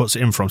out that he puts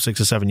it in from, 6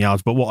 or 7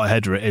 yards, but what a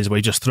header it is, where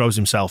he just throws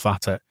himself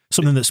at it.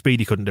 Something that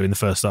Speedy couldn't do in the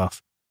first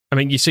half. I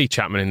mean, you see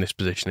Chapman in this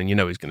position and you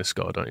know he's going to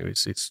score, don't you?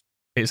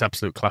 It's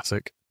absolute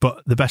classic.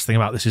 But the best thing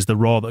about this is the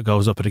roar that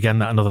goes up, and again,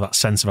 that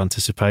sense of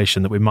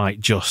anticipation that we might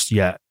just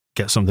yet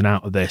get something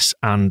out of this.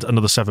 And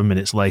another 7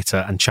 minutes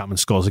later, and Chapman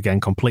scores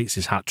again, completes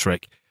his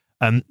hat-trick.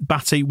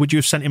 Batty, would you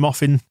have sent him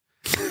off in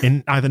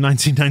either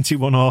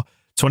 1991 or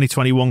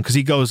 2021? Because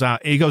he goes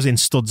in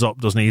studs up,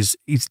 doesn't he?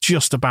 He's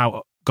just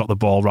about got the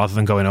ball rather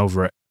than going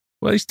over it.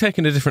 Well, he's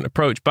taken a different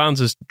approach. Barnes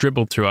has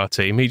dribbled through our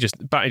team.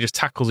 Batty just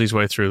tackles his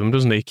way through them,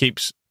 doesn't he? He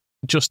keeps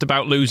just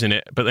about losing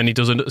it, but then he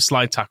does a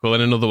slide tackle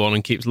and another one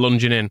and keeps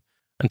lunging in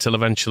until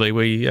eventually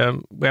we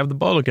have the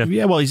ball again.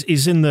 Yeah, well,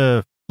 he's in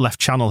the left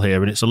channel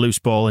here, and it's a loose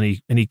ball,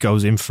 and he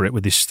goes in for it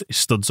with his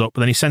studs up,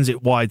 but then he sends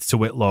it wide to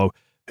Whitlow,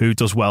 who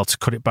does well to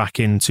cut it back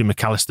into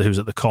McAllister, who's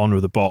at the corner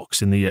of the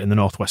box in the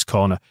northwest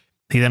corner.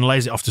 He then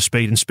lays it off to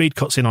Speed, and Speed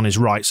cuts in on his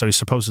right, so he's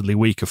supposedly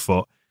weaker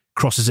foot,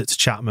 crosses it to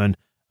Chapman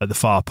at the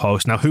far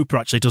post. Now, Hooper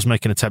actually does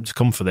make an attempt to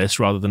come for this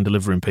rather than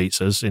delivering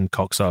pizzas in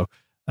Coxo,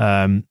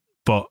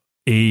 but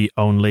he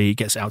only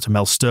gets it out to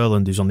Mel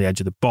Sterland, who's on the edge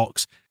of the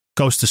box,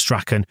 goes to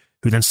Strachan,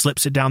 who then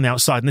slips it down the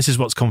outside. And this is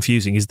what's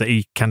confusing, is that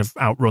he kind of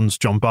outruns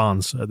John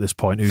Barnes at this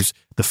point, who's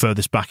the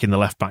furthest back in the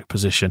left-back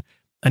position.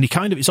 And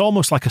it's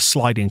almost like a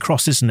sliding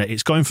cross, isn't it?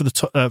 It's going for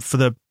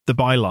the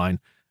byline,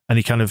 and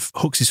he kind of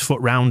hooks his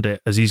foot round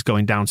it as he's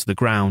going down to the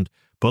ground,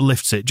 but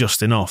lifts it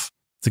just enough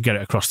to get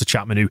it across to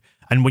Chapman,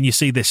 and when you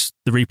see the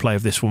replay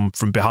of this one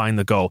from behind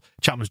the goal,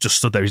 Chapman's just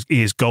stood there.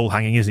 He is goal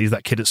hanging, isn't he? He's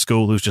that kid at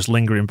school who's just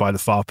lingering by the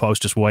far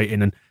post, just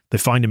waiting, and they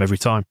find him every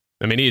time.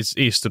 I mean,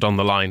 he stood on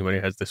the line when he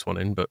heads this one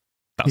in, but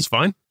that's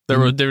fine.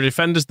 There are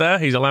defenders there.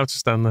 He's allowed to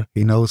stand there.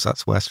 He knows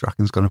that's where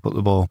Strachan's going to put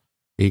the ball.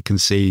 He can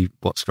see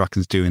what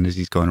Strachan's doing as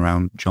he's going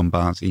around John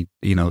Barnes. He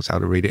knows how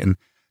to read it. And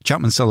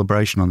Chapman's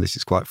celebration on this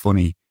is quite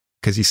funny,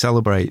 because he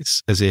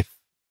celebrates as if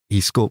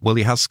he scored. Well,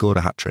 he has scored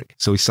a hat-trick,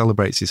 so he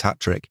celebrates his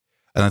hat-trick.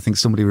 And I think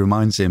somebody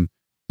reminds him,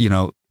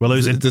 we're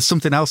losing. There's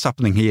something else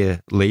happening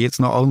here, Lee.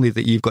 It's not only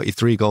that you've got your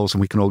 3 goals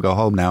and we can all go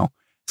home now.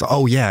 It's like,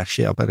 oh yeah,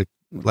 shit,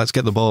 let's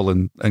get the ball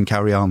and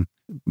carry on.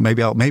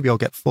 Maybe I'll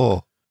get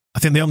 4. I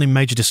think the only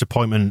major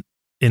disappointment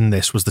in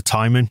this was the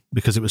timing,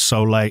 because it was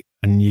so late,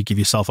 and you give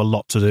yourself a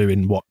lot to do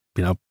in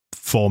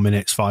 4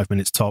 minutes, 5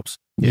 minutes tops.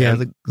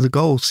 Yeah, the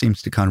goal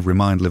seems to kind of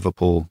remind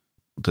Liverpool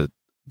that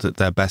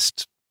their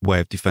best way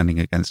of defending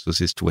against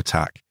us is to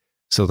attack.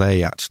 So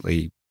they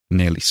actually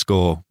nearly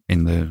score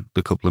in the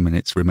couple of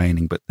minutes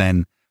remaining. But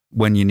then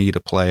when you need a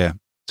player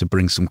to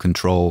bring some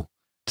control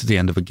to the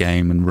end of a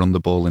game and run the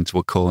ball into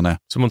a corner.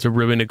 Someone to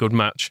ruin a good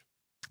match.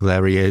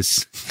 There he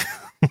is.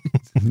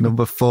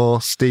 Number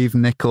 4, Steve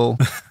Nicol,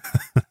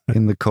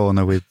 in the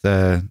corner with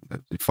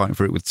fighting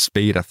for it with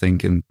Speed, I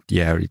think. And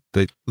yeah,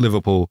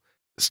 Liverpool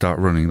start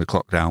running the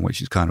clock down,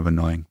 which is kind of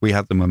annoying. We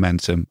had the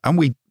momentum, and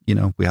we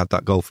had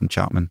that goal from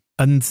Chapman.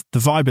 And the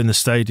vibe in the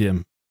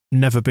stadium,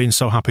 never been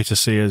so happy to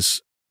see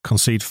us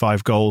concede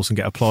 5 goals and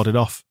get applauded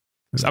off.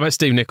 I bet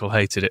Steve Nicol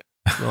hated it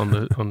on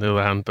the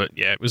other hand, but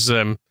yeah, it was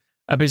a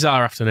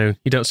bizarre afternoon.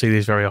 You don't see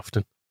these very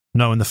often.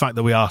 No, and the fact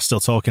that we are still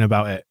talking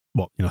about it,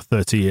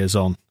 30 years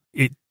on,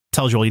 it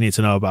tells you all you need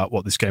to know about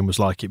what this game was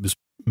like. It was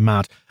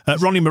mad.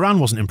 Ronnie Moran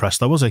wasn't impressed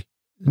though, was he?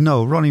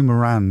 No, Ronnie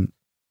Moran,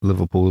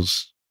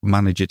 Liverpool's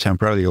manager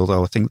temporarily,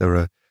 although I think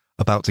they're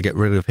about to get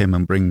rid of him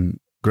and bring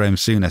Graham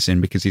Souness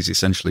in, because he's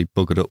essentially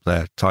buggered up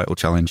their title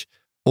challenge.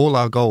 All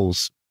our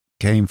goals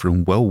came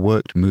from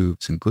well-worked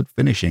moves and good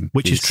finishing.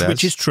 Which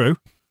is true.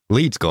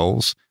 Leeds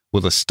goals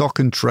were the stock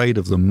and trade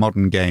of the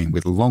modern game,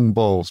 with long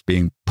balls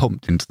being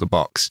pumped into the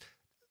box.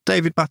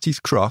 David Batty's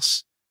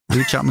cross,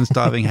 Lee Chapman's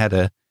diving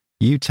header,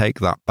 you take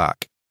that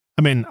back.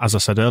 I mean, as I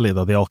said earlier,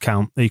 though, they all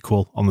count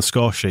equal on the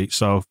score sheet.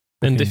 So,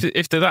 and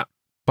if they're that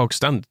bog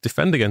standard,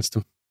 defend against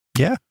them.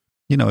 Yeah,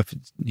 if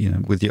it's,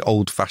 with your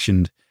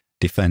old-fashioned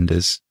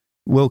defenders,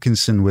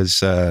 Wilkinson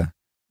was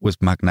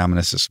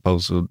magnanimous, I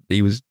suppose.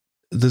 He was.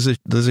 There's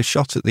a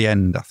shot at the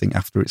end, I think,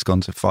 after it's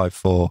gone to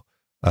 5-4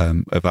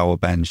 of our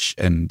bench,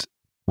 and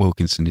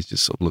Wilkinson is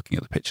just sort of looking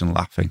at the pitch and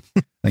laughing.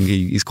 I think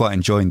he's quite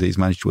enjoying that he's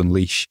managed to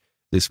unleash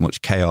this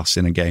much chaos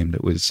in a game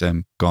that was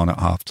gone at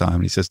half-time.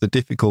 And he says, the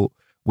difficult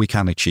we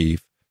can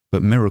achieve,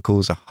 but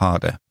miracles are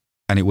harder.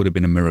 And it would have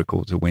been a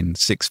miracle to win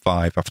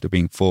 6-5 after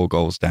being 4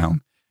 goals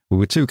down. We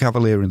were too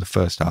cavalier in the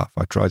first half.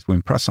 I tried to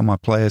impress on my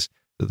players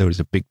that there is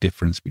a big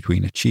difference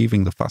between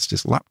achieving the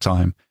fastest lap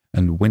time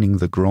and winning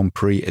the Grand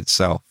Prix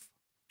itself.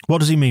 What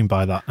does he mean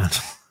by that?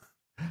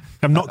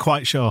 I'm not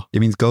quite sure. It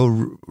means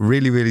go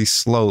really, really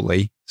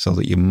slowly so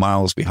that you're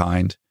miles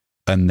behind,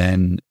 and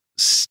then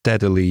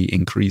steadily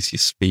increase your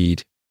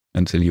speed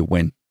until you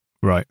win.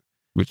 Right.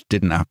 Which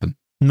didn't happen.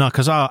 No,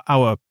 because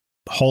our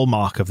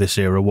hallmark of this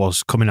era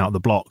was coming out of the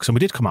blocks, and we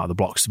did come out of the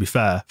blocks, to be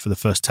fair, for the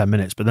first 10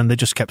 minutes, but then they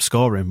just kept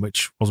scoring,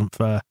 which wasn't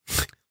fair.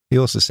 He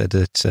also said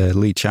that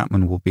Lee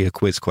Chapman will be a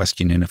quiz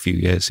question in a few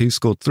years. Who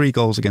scored 3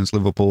 goals against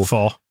Liverpool?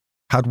 4.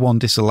 had one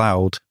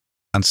disallowed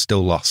and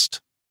still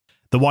lost.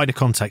 The wider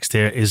context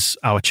here is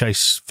our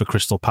chase for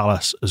Crystal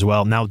Palace as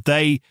well. Now,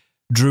 they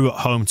drew at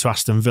home to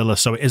Aston Villa,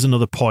 so it is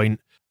another point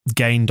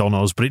gained on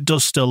us, but it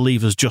does still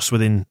leave us just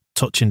within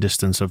touching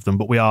distance of them,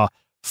 but we are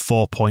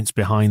 4 points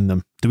behind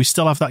them. Do we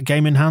still have that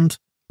game in hand?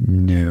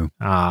 No.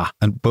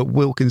 But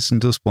Wilkinson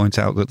does point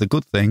out that the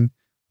good thing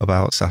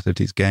about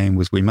Saturday's game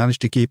was we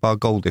managed to keep our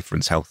goal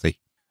difference healthy.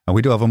 And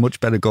we do have a much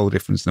better goal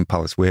difference than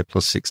Palace. We're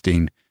plus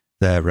 16,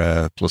 they're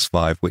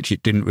 +5, which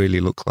it didn't really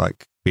look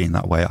like being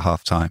that way at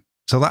half-time.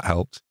 So that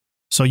helped.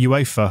 So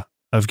UEFA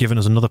have given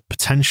us another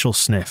potential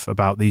sniff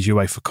about these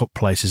UEFA Cup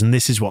places, and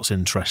this is what's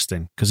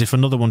interesting, because if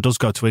another one does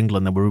go to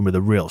England, then we're in with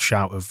a real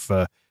shout of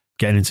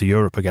getting into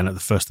Europe again at the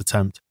first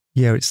attempt.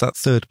 Yeah, it's that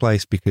third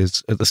place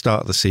because at the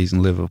start of the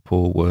season,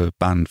 Liverpool were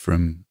banned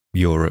from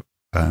Europe.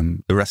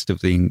 The rest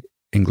of the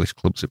English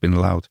clubs have been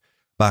allowed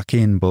back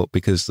in, but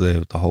because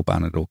the whole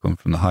ban had all come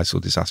from the Heysel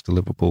disaster,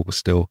 Liverpool was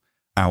still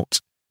out.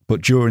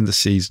 But during the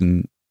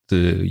season,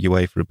 the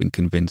UEFA have been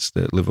convinced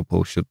that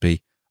Liverpool should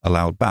be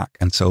allowed back.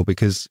 And so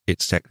because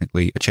it's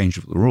technically a change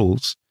of the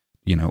rules,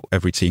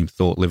 every team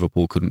thought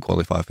Liverpool couldn't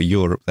qualify for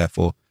Europe,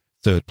 therefore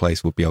third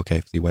place would be okay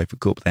for the UEFA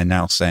Cup. They're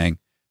now saying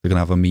they're going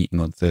to have a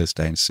meeting on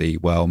Thursday and see,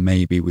 well,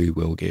 maybe we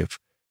will give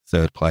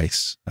third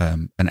place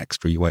an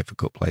extra UEFA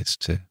Cup place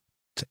to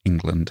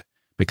England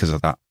because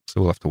of that.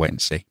 So we'll have to wait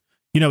and see.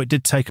 It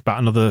did take about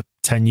another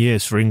 10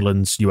 years for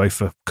England's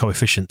UEFA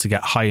coefficient to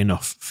get high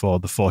enough for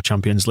the 4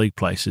 Champions League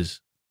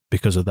places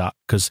because of that.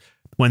 Because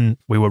when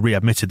we were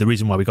readmitted, the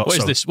reason why we got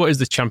What is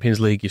the Champions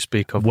League you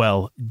speak of?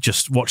 Well,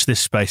 just watch this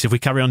space. If we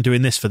carry on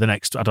doing this for the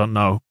next, I don't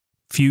know,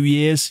 few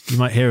years, you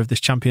might hear of this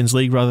Champions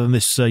League rather than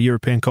this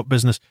European Cup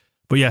business.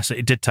 But yes,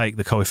 it did take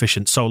the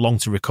coefficient so long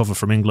to recover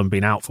from England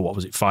being out for,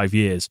 5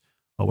 years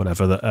or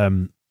whatever,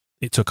 that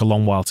it took a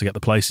long while to get the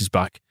places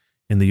back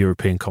in the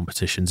European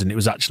competitions. And it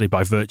was actually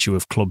by virtue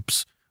of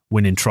clubs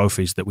winning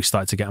trophies that we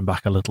started to get them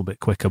back a little bit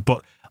quicker.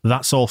 But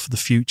that's all for the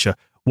future.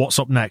 What's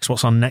up next?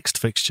 What's our next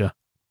fixture?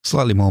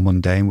 Slightly more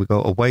mundane. We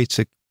go away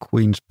to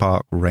Queen's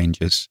Park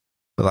Rangers,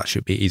 but that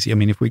should be easy. I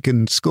mean, if we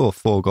can score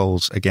 4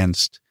 goals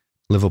against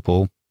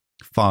Liverpool,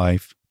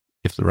 5,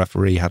 if the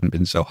referee hadn't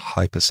been so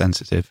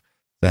hypersensitive,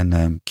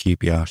 then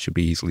QPR should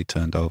be easily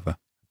turned over.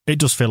 It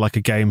does feel like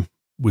a game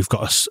we've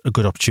got a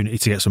good opportunity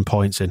to get some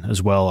points in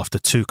as well after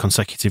 2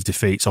 consecutive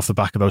defeats off the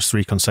back of those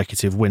 3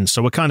 consecutive wins.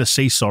 So we're kind of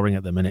seesawing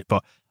at the minute,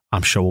 but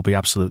I'm sure we'll be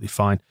absolutely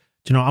fine. Do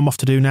you know what I'm off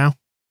to do now?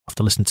 I have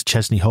to listen to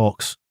Chesney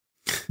Hawks.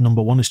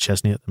 Number 1 is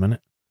Chesney at the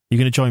minute. You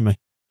going to join me?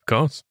 Of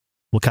course.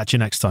 We'll catch you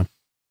next time.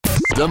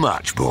 The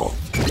Match Ball.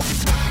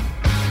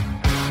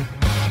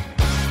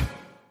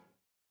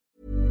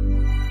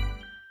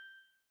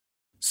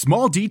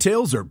 Small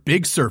details are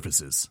big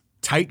surfaces.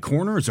 Tight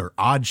corners are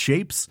odd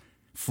shapes.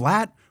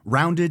 Flat,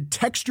 rounded,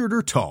 textured,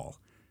 or tall.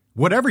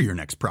 Whatever your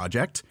next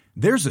project,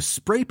 there's a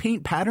spray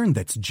paint pattern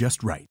that's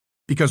just right.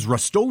 Because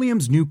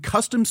Rust-Oleum's new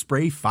Custom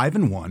Spray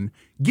 5-in-1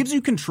 gives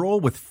you control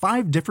with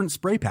 5 different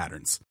spray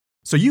patterns.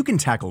 So you can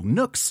tackle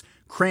nooks,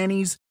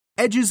 crannies,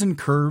 edges, and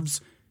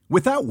curves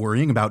without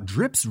worrying about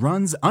drips,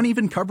 runs,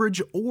 uneven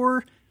coverage,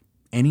 or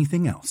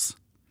anything else.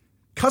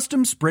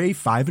 Custom Spray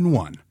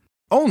 5-in-1.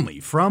 Only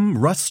from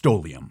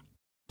Rust-Oleum.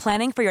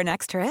 Planning for your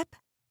next trip?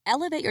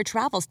 Elevate your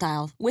travel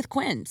style with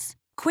Quince.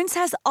 Quince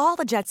has all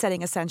the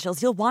jet-setting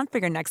essentials you'll want for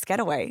your next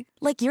getaway,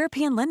 like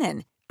European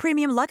linen,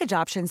 premium luggage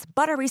options,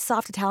 buttery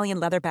soft Italian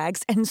leather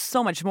bags, and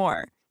so much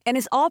more. And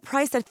is all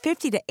priced at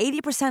 50 to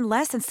 80%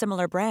 less than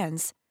similar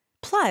brands.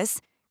 Plus,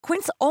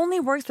 Quince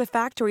only works with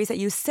factories that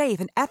use safe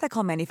and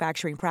ethical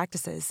manufacturing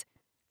practices.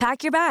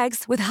 Pack your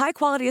bags with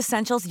high-quality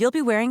essentials you'll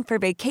be wearing for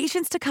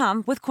vacations to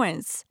come with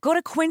Quince. Go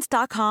to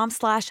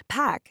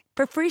quince.com/pack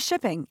for free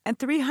shipping and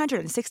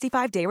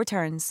 365-day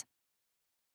returns.